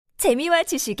재미와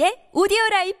지식의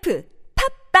오디오라이프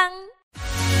팝빵.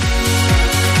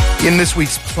 In this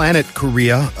week's Planet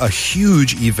Korea, a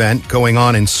huge event going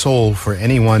on in Seoul for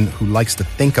anyone who likes to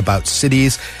think about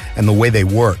cities and the way they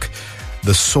work.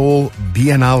 The Seoul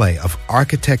Biennale of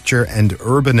Architecture and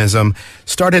Urbanism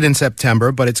started in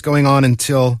September, but it's going on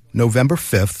until November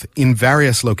 5th in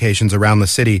various locations around the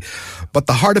city. But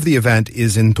the heart of the event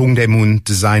is in Dongdaemun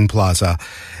Design Plaza.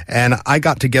 And I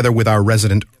got together with our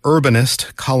resident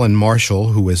urbanist, Colin Marshall,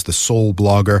 who is the Seoul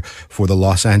blogger for the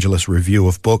Los Angeles Review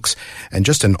of Books, and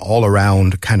just an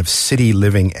all-around kind of city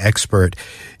living expert.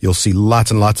 You'll see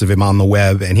lots and lots of him on the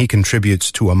web, and he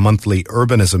contributes to a monthly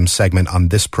urbanism segment on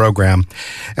this program.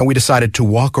 And we decided to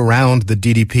walk around the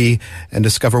DDP and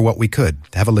discover what we could.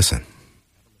 Have a listen.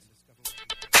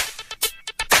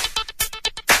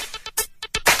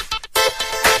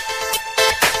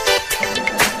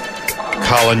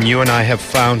 Colin, you and I have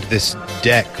found this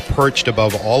deck perched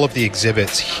above all of the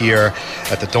exhibits here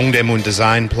at the Dongdaemun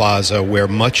Design Plaza, where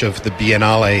much of the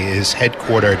Biennale is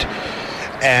headquartered.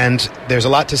 And there's a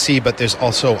lot to see, but there's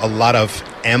also a lot of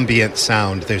ambient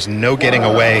sound. There's no getting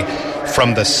away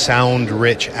from the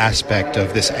sound-rich aspect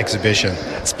of this exhibition.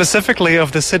 Specifically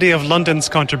of the City of London's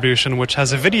contribution, which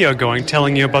has a video going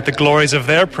telling you about the glories of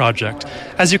their project.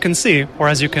 As you can see, or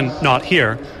as you can not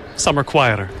hear, some are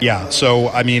quieter. Yeah, so,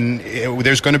 I mean,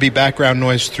 there's going to be background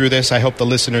noise through this. I hope the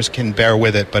listeners can bear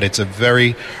with it, but it's a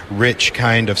very rich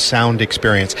kind of sound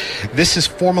experience. This is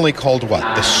formally called what?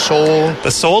 The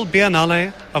Seoul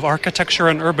Biennale of Architecture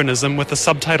and Urbanism with the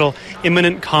subtitle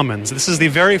Imminent Commons. This is the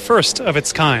very first of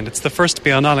its kind. It's the first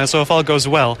Biennale, so if all goes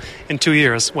well, in 2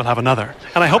 years we'll have another.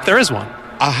 And I hope there is one.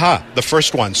 Aha, the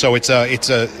first one. So it's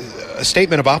a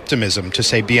statement of optimism to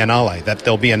say Biennale, that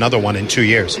there'll be another one in 2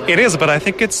 years. It is, but I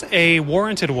think it's a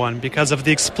warranted one because of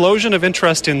the explosion of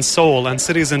interest in Seoul and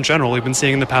cities in general we've been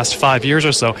seeing in the past 5 years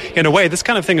or so. In a way, this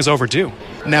kind of thing is overdue.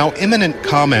 Now, imminent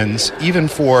commons, even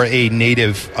for a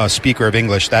native speaker of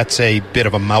English, that's a bit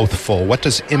of a mouthful. What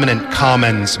does imminent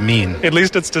commons mean? At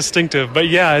least it's distinctive, but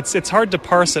yeah, it's hard to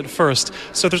parse at first.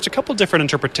 So there's a couple different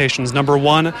interpretations. Number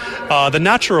one, the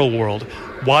natural world.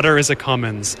 Water is a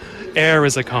commons. Air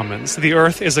is a commons. The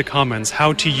earth is a commons.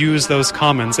 How to use those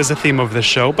commons is a theme of this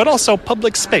show, but also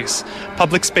public space.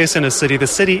 Public space in a city. The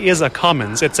city is a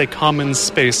commons. It's a commons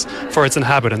space for its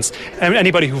inhabitants. And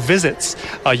anybody who visits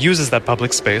uses that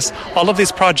public space. All of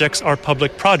these projects are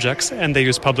public projects, and they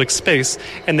use public space,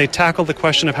 and they tackle the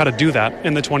question of how to do that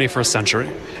in the 21st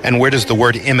century. And where does the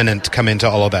word imminent come into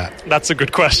all of that? That's a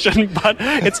good question, but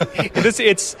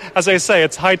it's as I say,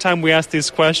 it's high time we ask these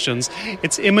questions.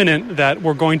 It's imminent that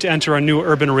we're going to enter a new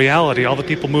urban reality, all the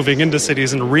people moving into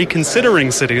cities and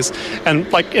reconsidering cities,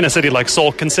 and like in a city like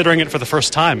Seoul, considering it for the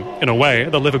first time, in a way,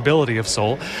 the livability of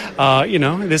Seoul.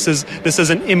 This is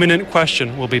an imminent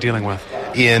question we'll be dealing with.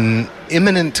 In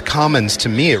imminent commons, to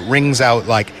me, it rings out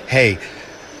like, hey,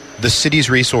 the city's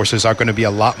resources are going to be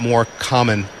a lot more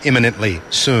common imminently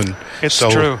soon. It's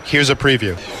true. Here's a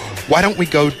preview. Why don't we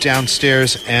go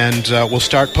downstairs and we'll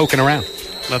start poking around?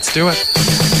 Let's do it.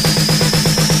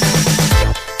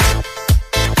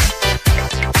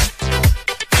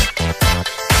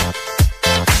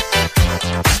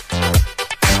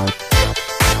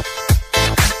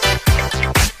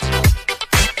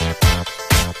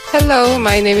 Hello,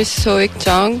 my name is Soik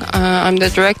Jung. I'm the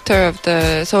director of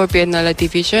the Seoul Biennale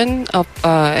division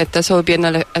at the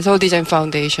Seoul Design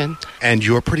Foundation. And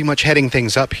you're pretty much heading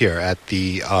things up here at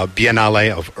the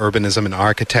Biennale of Urbanism and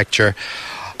Architecture.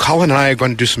 Colin and I are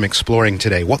going to do some exploring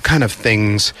today. What kind of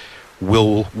things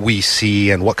will we see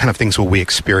and what kind of things will we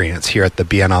experience here at the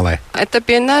Biennale? At the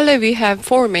Biennale, we have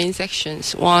 4 main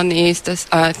sections. One is the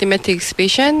thematic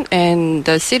exhibition and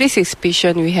the cities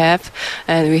exhibition we have,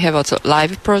 and we have also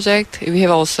live project. We have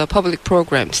also public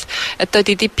programs. At the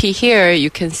DDP here,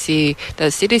 you can see the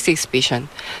cities exhibition.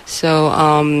 So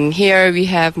here we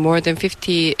have more than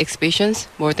 50 exhibitions,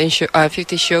 more than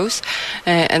 50 shows,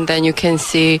 and then you can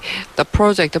see the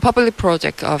public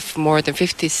project of more than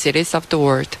 50 cities of the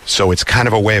world. So it's kind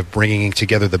of a way of bringing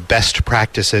together the best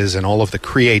practices and all of the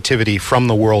creativity from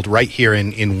the world right here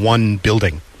in one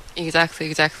building. Exactly.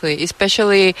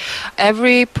 Especially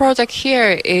every project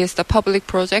here is the public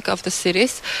project of the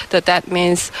cities. That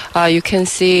means you can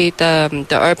see the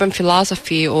urban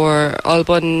philosophy or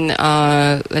urban,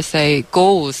 let's say,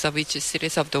 goals of each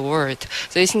cities of the world.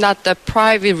 So it's not the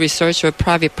private research or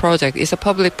private project. It's a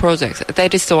public project.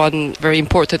 That is the one very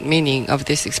important meaning of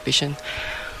this exhibition.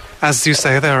 As you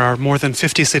say, there are more than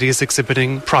 50 cities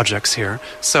exhibiting projects here.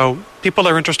 So people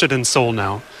are interested in Seoul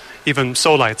now. Even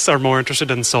Seoulites are more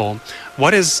interested in Seoul.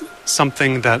 What is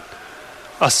something that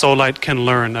a Seoulite can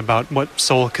learn about what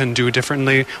Seoul can do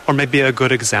differently, or maybe a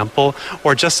good example,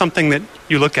 or just something that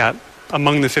you look at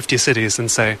among the 50 cities and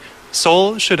say,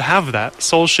 Seoul should have that.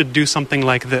 Seoul should do something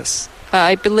like this.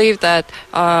 I believe that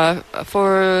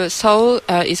for Seoul,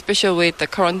 especially with the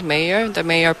current mayor, the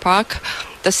Mayor Park,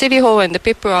 the city hall and the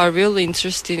people are really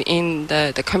interested in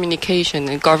the communication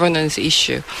and governance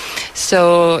issue.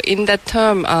 So in that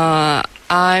term,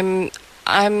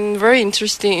 I'm very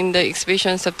interested in the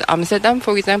exhibitions of the Amsterdam,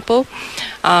 for example,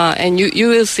 and you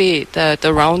will see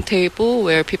the round table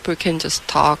where people can just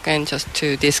talk and just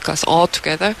to discuss all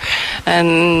together.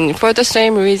 And for the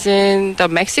same reason, the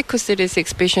Mexico City's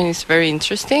exhibition is very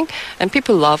interesting, and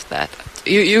people love that.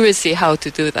 You will see how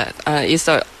to do that. It's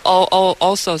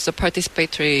also a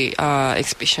participatory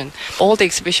exhibition. All the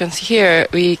exhibitions here,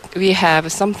 we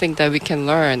have something that we can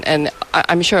learn, and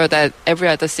I'm sure that every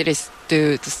other city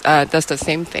does the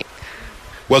same thing.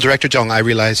 Well, Director Jung, I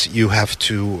realize you have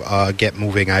to get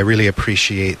moving. I really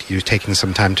appreciate you taking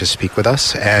some time to speak with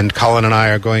us. And Colin and I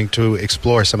are going to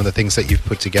explore some of the things that you've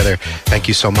put together. Thank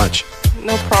you so much.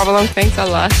 No problem. Thanks a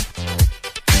lot.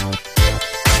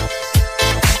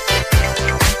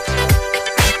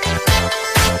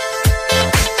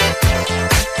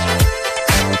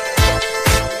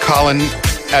 Colin,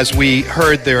 as we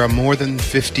heard, there are more than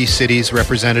 50 cities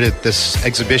represented at this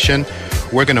exhibition.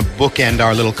 We're going to bookend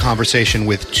our little conversation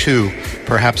with two,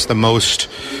 perhaps the most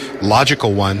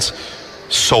logical ones.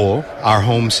 Seoul, our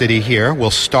home city here.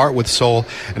 We'll start with Seoul,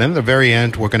 and then at the very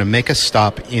end, we're going to make a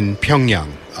stop in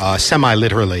Pyongyang.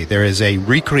 Semi-literally, there is a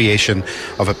recreation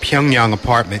of a Pyongyang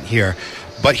apartment here.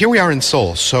 But here we are in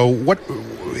Seoul. So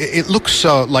it looks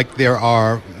like there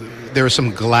are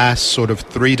some glass, sort of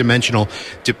three-dimensional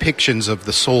depictions of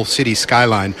the Seoul city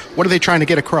skyline. What are they trying to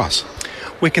get across?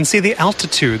 We can see the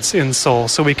altitudes in Seoul,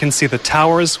 so we can see the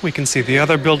towers, we can see the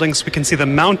other buildings, we can see the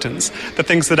mountains, the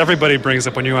things that everybody brings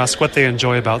up when you ask what they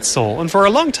enjoy about Seoul. And for a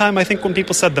long time, I think when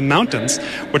people said the mountains,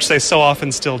 which they so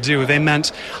often still do, they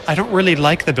meant, I don't really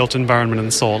like the built environment in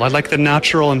Seoul. I like the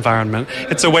natural environment.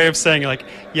 It's a way of saying, like,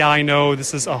 yeah, I know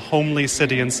this is a homely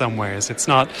city in some ways. It's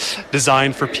not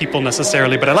designed for people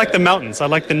necessarily, but I like the mountains, I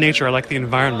like the nature, I like the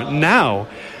environment. Now,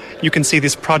 you can see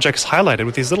these projects highlighted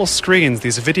with these little screens,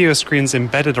 these video screens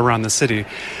embedded around the city.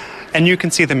 And you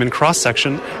can see them in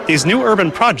cross-section. These new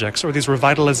urban projects, or these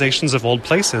revitalizations of old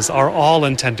places, are all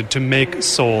intended to make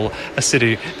Seoul a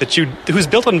city whose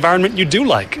built environment you do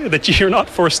like, that you're not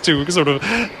forced to sort of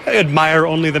admire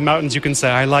only the mountains. You can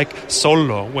say, I like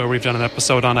Solo, where we've done an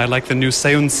episode on. I like the new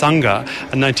Seoul-sanga,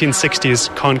 a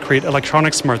 1960s concrete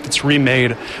electronics mart that's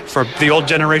remade for the old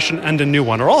generation and a new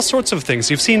one, or all sorts of things.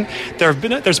 You've seen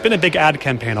there's been a big ad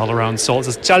campaign all around Seoul. It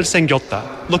says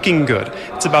잘생겼다, looking good.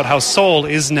 It's about how Seoul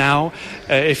is now,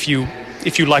 if you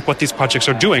like what these projects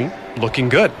are doing, looking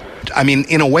good. I mean,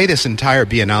 in a way, this entire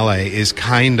Biennale is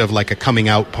kind of like a coming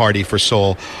out party for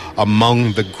Seoul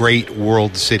among the great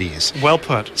world cities. Well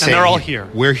put. And they're all here.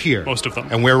 We're here. Most of them.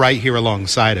 And we're right here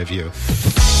alongside of you.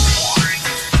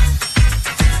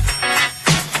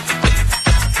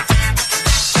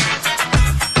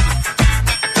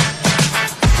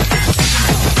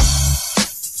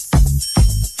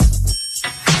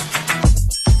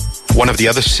 One of the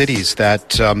other cities that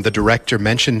the director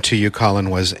mentioned to you, Colin,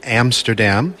 was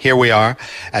Amsterdam. Here we are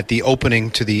at the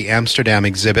opening to the Amsterdam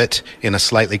exhibit in a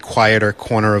slightly quieter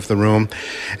corner of the room.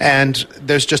 And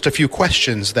there's just a few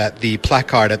questions that the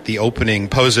placard at the opening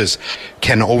poses.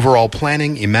 Can overall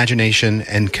planning, imagination,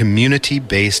 and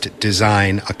community-based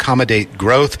design accommodate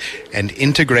growth and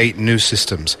integrate new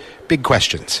systems? Big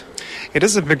questions. It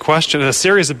is a big question, a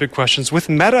series of big questions with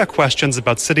meta questions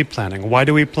about city planning. Why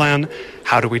do we plan?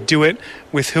 How do we do it?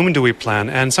 With whom do we plan?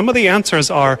 And some of the answers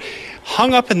are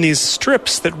hung up in these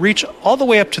strips that reach all the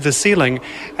way up to the ceiling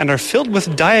and are filled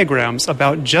with diagrams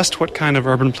about just what kind of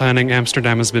urban planning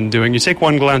Amsterdam has been doing. You take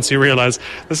one glance, you realize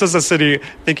this is a city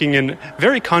thinking in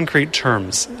very concrete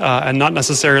terms and not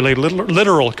necessarily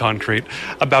literal concrete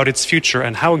about its future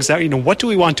and how exactly, what do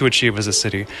we want to achieve as a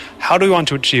city? How do we want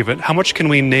to achieve it? How much can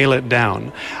we nail it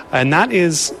down? And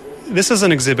this is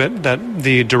an exhibit that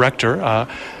the director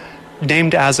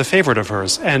named as a favorite of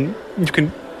hers. And you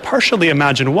can partially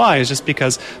imagine why, is just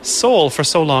because Seoul, for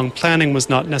so long, planning was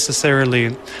not necessarily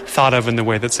thought of in the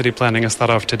way that city planning is thought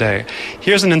of today.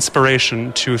 Here's an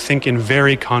inspiration to think in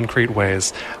very concrete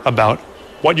ways about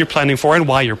what you're planning for and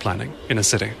why you're planning in a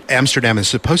city. Amsterdam is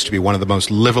supposed to be one of the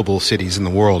most livable cities in the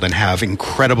world and have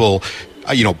incredible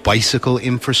bicycle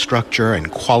infrastructure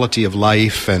and quality of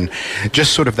life and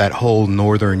just sort of that whole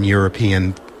Northern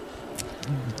European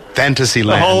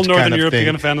Fantasyland. The whole Northern kind of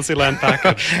European thing. Fantasyland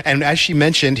package. And as she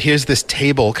mentioned, here's this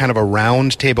table, kind of a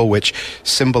round table, which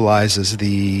symbolizes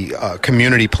the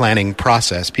community planning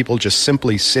process. People just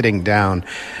simply sitting down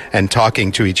and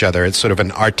talking to each other. It's sort of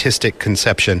an artistic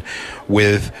conception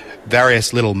with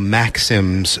various little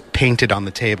maxims painted on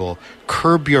the table.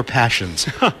 Curb your passions.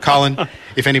 Colin,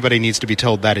 if anybody needs to be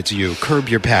told that, it's you. Curb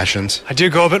your passions. I do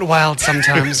go a bit wild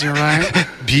sometimes, you're right.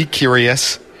 Be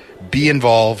curious. Be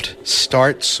involved.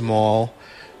 Start small.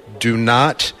 Do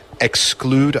not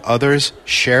exclude others.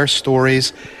 Share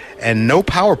stories. And no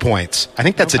PowerPoints. I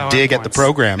think that's a dig at the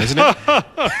program, isn't it?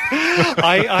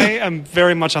 I am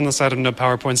very much on the side of no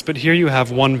PowerPoints, but here you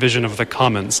have one vision of the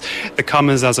Commons. The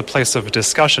Commons as a place of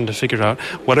discussion to figure out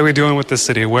what are we doing with this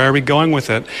city, where are we going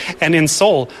with it? And in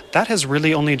Seoul, that has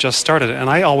really only just started. And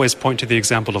I always point to the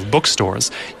example of bookstores.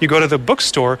 You go to the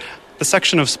bookstore, the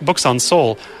section of books on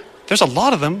Seoul, there's a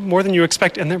lot of them, more than you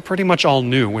expect, and they're pretty much all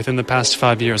new within the past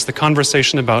 5 years. The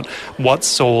conversation about what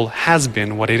Seoul has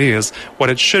been, what it is, what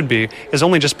it should be, is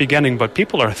only just beginning, but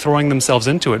people are throwing themselves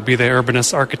into it, be they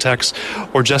urbanists, architects,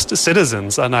 or just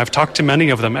citizens. And I've talked to many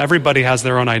of them. Everybody has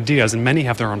their own ideas, and many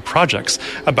have their own projects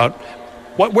about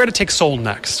where to take Seoul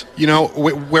next. You know,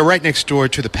 we're right next door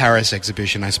to the Paris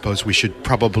exhibition. I suppose we should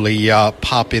probably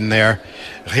pop in there.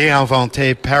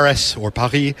 Réinventer Paris or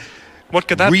Paris. What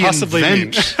could that possibly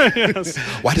mean? Yes.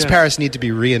 Why does Paris need to be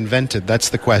reinvented? That's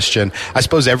the question. I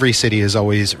suppose every city is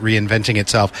always reinventing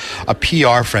itself. A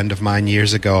PR friend of mine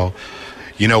years ago,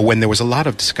 you know, when there was a lot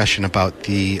of discussion about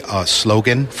the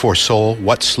slogan for Seoul,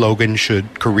 what slogan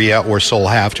should Korea or Seoul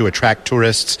have to attract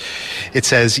tourists? It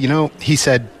says, you know, he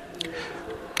said,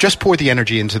 just pour the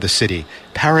energy into the city.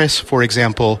 Paris, for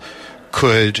example,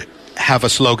 could have a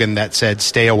slogan that said,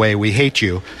 stay away, we hate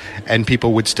you, and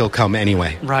people would still come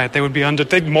anyway. Right, they would be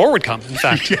more would come, in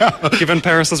fact, given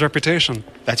Paris's reputation.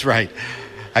 That's right.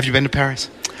 Have you been to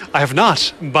Paris? I have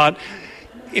not, but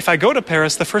if I go to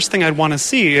Paris, the first thing I'd want to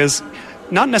see is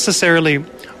not necessarily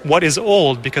what is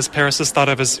old, because Paris is thought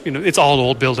of as, you know, it's all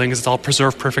old buildings, it's all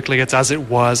preserved perfectly, it's as it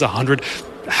was 100,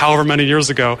 however many years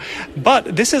ago.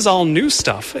 But this is all new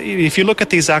stuff. If you look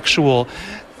at these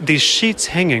sheets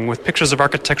hanging with pictures of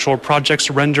architectural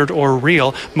projects rendered or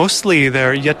real, mostly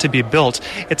they're yet to be built.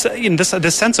 It's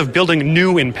this sense of building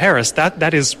new in Paris,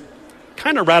 that is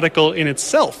kind of radical in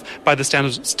itself by the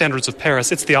standards of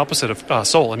Paris. It's the opposite of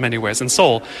Seoul in many ways. In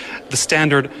Seoul, the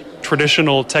standard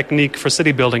traditional technique for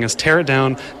city building is tear it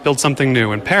down, build something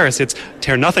new. In Paris, it's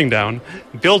tear nothing down,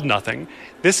 build nothing.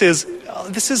 This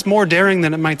is more daring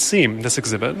than it might seem, this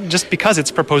exhibit, just because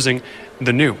it's proposing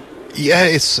the new. Yeah,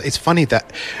 it's funny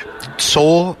that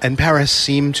Seoul and Paris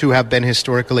seem to have been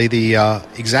historically the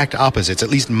exact opposites, at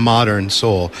least modern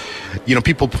Seoul. You know,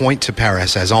 people point to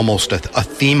Paris as almost a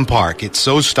theme park. It's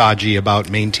so stodgy about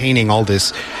maintaining all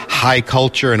this high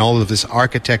culture and all of this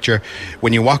architecture.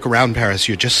 When you walk around Paris,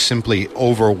 you're just simply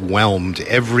overwhelmed.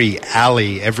 Every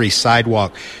alley, every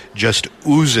sidewalk just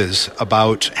oozes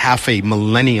about half a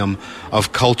millennium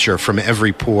of culture from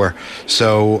every pore.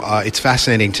 So it's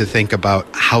fascinating to think about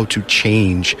how to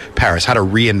change Paris, how to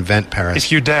reinvent Paris.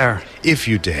 If you dare. If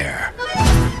you dare.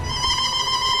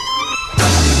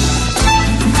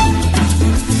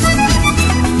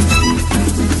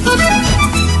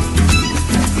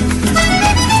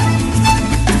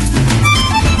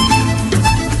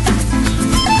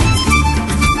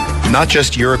 Not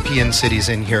just European cities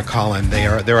in here, Colin.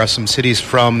 There are some cities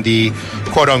from the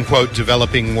quote-unquote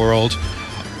developing world.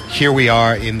 Here we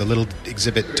are in the little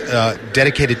exhibit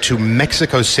dedicated to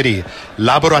Mexico City,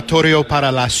 Laboratorio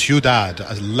para la Ciudad,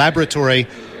 a laboratory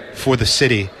for the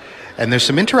city. And there's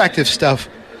some interactive stuff.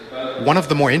 One of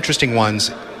the more interesting ones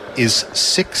is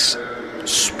 6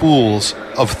 spools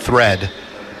of thread,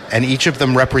 and each of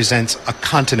them represents a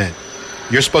continent.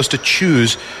 You're supposed to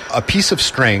choose a piece of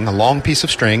string, a long piece of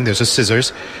string, there's a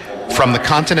scissors, from the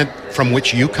continent from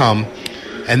which you come,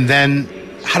 and then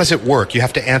how does it work? You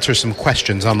have to answer some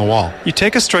questions on the wall. You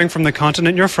take a string from the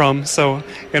continent you're from, so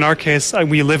in our case,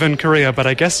 we live in Korea, but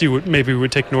I guess maybe we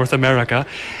would take North America.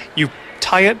 You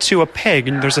tie it to a peg,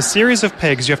 and there's a series of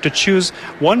pegs. You have to choose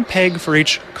one peg for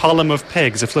each column of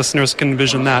pegs, if listeners can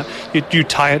envision that. You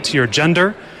tie it to your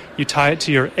gender, you tie it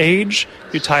to your age,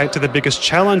 you tie it to the biggest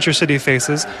challenge your city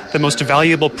faces, the most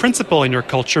valuable principle in your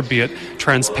culture, be it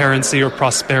transparency or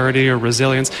prosperity or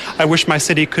resilience. I wish my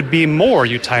city could be more.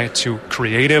 You tie it to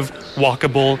creative,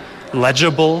 walkable,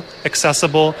 legible,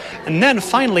 accessible, and then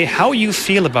finally how you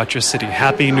feel about your city,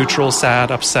 happy, neutral, sad,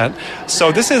 upset.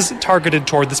 So this part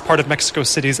of Mexico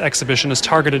City's exhibition is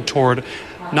targeted toward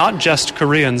not just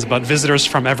Koreans, but visitors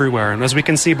from everywhere. And as we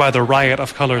can see by the riot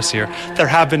of colors here, there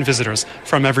have been visitors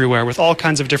from everywhere with all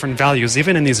kinds of different values,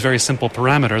 even in these very simple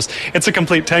parameters. It's a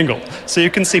complete tangle. So you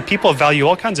can see people value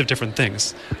all kinds of different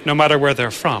things, no matter where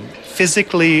they're from.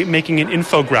 Physically making an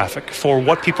infographic for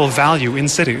what people value in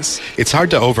cities. It's hard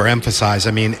to overemphasize.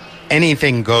 I mean,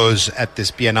 anything goes at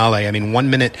this Biennale. I mean, 1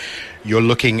 minute you're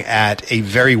looking at a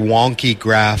very wonky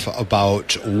graph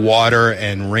about water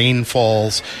and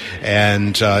rainfalls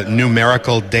and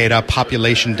numerical data,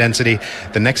 population density.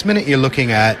 The next minute you're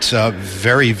looking at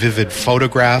very vivid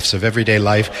photographs of everyday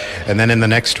life. And then in the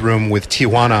next room with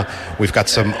Tijuana, we've got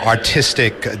some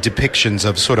artistic depictions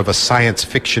of sort of a science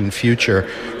fiction future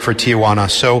for Tijuana.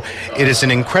 So it is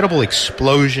an incredible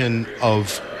explosion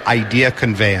of idea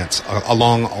conveyance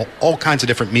along all kinds of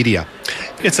different media.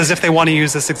 It's as if they want to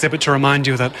use this exhibit to remind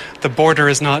you that the border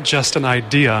is not just an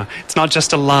idea, it's not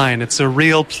just a line, it's a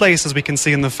real place, as we can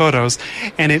see in the photos,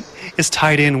 and it is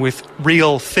tied in with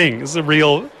real things, the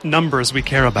real numbers we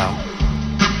care about.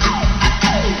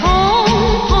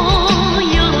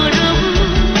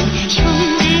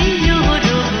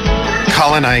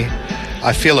 Colin,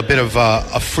 I feel a bit of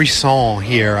a frisson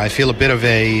here. I feel a bit of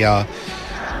a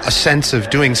sense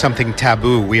of doing something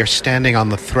taboo. We are standing on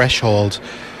the threshold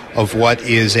of what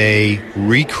is a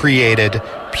recreated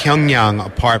Pyongyang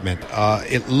apartment.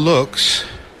 It looks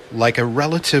like a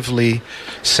relatively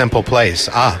simple place.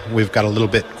 We've got a little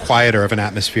bit quieter of an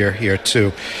atmosphere here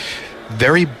too.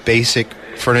 Very basic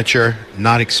furniture,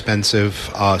 not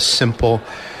expensive, simple.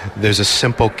 There's a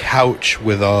simple couch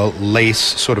with a lace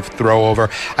sort of throw over.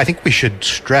 I think we should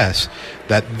stress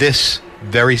that this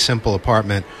very simple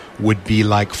apartment would be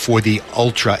like for the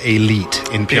ultra elite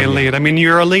in Pyongyang. The elite. I mean,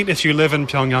 you're elite if you live in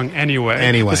Pyongyang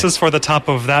anyway. This is for the top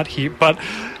of that heap. But,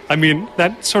 I mean,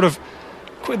 that sort of,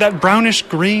 that brownish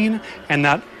green and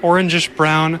that orangish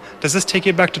brown, does this take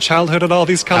you back to childhood at all,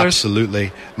 these colors?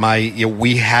 Absolutely.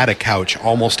 We had a couch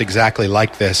almost exactly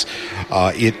like this.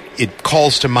 It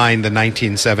calls to mind the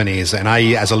 1970s, and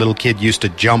I, as a little kid, used to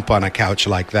jump on a couch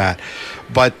like that.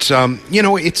 But,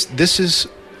 this is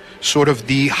sort of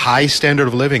the high standard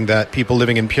of living that people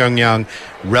living in Pyongyang,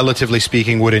 relatively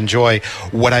speaking, would enjoy.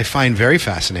 What I find very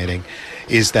fascinating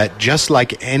is that just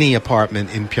like any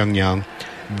apartment in Pyongyang,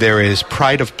 there is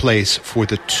pride of place for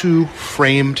the two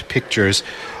framed pictures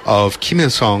of Kim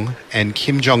Il-sung and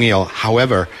Kim Jong-il.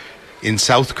 However, in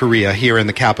South Korea, here in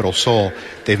the capital, Seoul,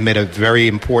 they've made a very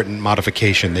important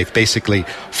modification. They've basically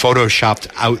photoshopped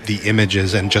out the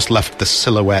images and just left the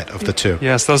silhouette of the two.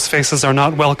 Yes, those faces are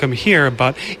not welcome here,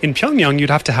 but in Pyongyang,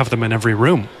 you'd have to have them in every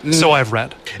room. So I've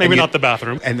read. Maybe not the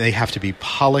bathroom. And they have to be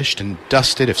polished and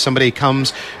dusted. If somebody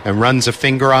comes and runs a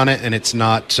finger on it and it's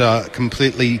not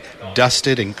completely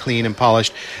dusted and clean and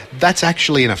polished, that's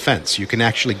actually an offense. You can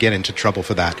actually get into trouble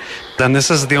for that. Then this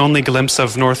is the only glimpse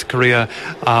of North Korea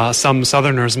some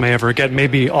Southerners may ever get,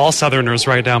 maybe all Southerners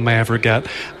right now may ever get.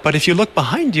 But if you look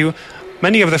behind you,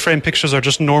 many of the framed pictures are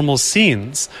just normal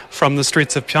scenes from the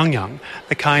streets of Pyongyang,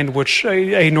 the kind which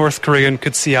a North Korean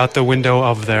could see out the window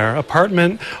of their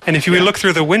apartment. And if you look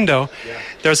through the window,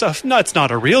 there's it's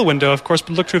not a real window, of course,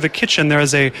 but look through the kitchen. There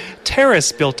is a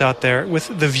terrace built out there with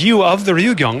the view of the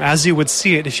Ryugyong as you would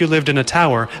see it if you lived in a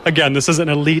tower. Again, this is an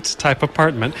elite type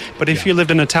apartment, but if you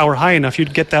lived in a tower high enough,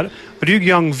 you'd get that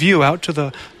Ryugyong view out to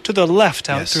the left,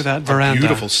 out through that veranda. A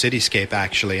beautiful cityscape,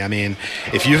 actually. I mean,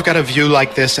 if you've got a view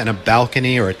like this and a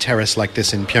balcony or a terrace like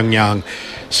this in Pyongyang,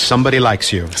 somebody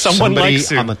likes you. Somebody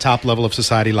likes you. On the top level of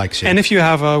society likes you. And if you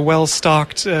have a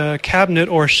well-stocked cabinet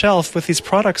or shelf with these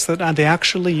products that they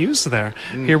actually use there,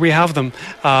 here we have them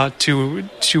to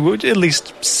at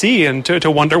least see and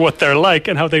to wonder what they're like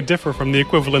and how they differ from the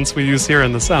equivalents we use here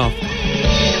in the South.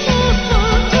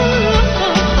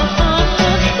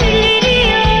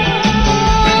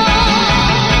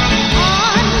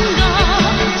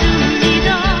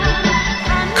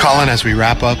 Colin, as we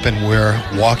wrap up and we're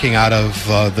walking out of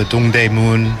the Dongdae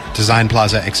Moon Design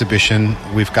Plaza exhibition,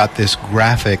 we've got this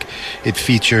graphic. It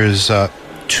features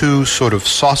two sort of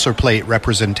saucer plate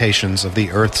representations of the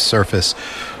Earth's surface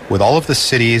with all of the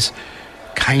cities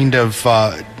kind of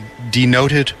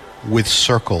denoted with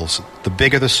circles. The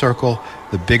bigger the circle,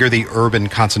 the bigger the urban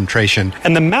concentration.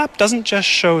 And the map doesn't just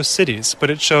show cities, but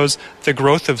it shows the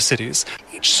growth of cities.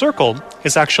 Each circle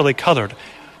is actually colored.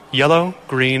 Yellow,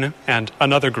 green, and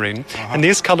another green. And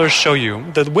these colors show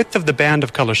you, the width of the band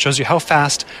of colors shows you how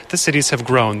fast the cities have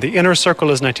grown. The inner circle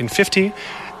is 1950,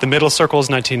 the middle circle is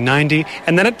 1990,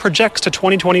 and then it projects to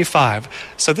 2025.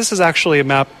 So this is actually a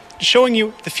map showing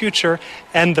you the future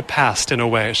and the past in a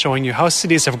way, showing you how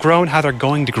cities have grown, how they're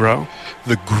going to grow.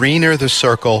 The greener the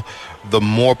circle, the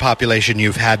more population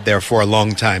you've had there for a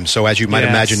long time. So as you might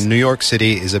imagine, New York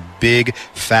City is a big,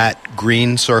 fat,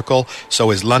 green circle.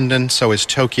 So is London, so is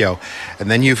Tokyo. And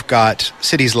then you've got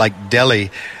cities like Delhi.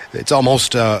 It's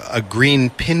almost a green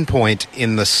pinpoint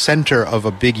in the center of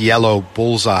a big yellow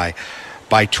bullseye.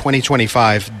 By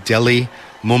 2025, Delhi,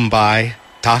 Mumbai,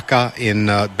 Dhaka in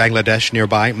Bangladesh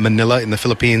nearby, Manila in the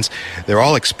Philippines, they're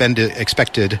all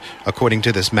expected, according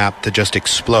to this map, to just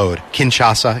explode.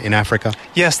 Kinshasa in Africa.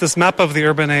 Yes, this map of the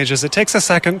urban ages, it takes a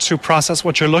second to process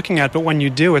what you're looking at, but when you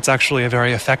do, it's actually a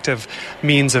very effective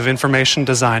means of information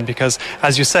design because,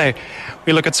 as you say,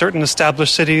 we look at certain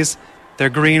established cities, they're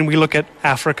green. We look at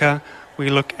Africa. We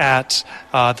look at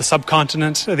the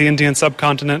subcontinent, the Indian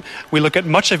subcontinent. We look at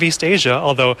much of East Asia,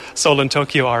 although Seoul and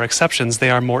Tokyo are exceptions.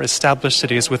 They are more established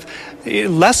cities with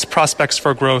less prospects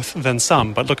for growth than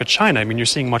some. But look at China. I mean, you're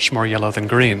seeing much more yellow than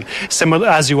green, similar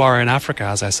as you are in Africa,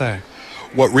 as I say.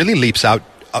 What really leaps out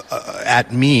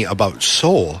at me about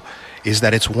Seoul is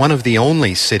that it's one of the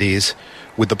only cities,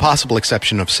 with the possible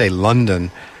exception of, say, London,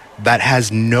 that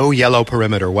has no yellow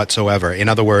perimeter whatsoever. In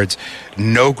other words,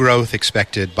 no growth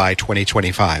expected by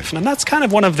 2025. And that's kind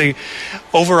of one of the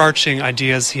overarching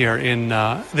ideas here in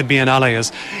the Biennale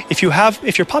is if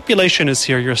your population is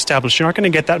here, you're established, you're not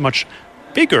going to get that much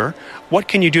bigger. What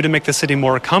can you do to make the city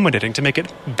more accommodating, to make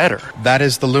it better? That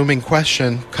is the looming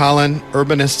question. Colin,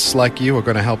 urbanists like you are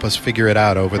going to help us figure it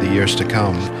out over the years to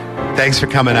come. Thanks for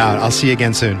coming out. I'll see you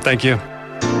again soon. Thank you.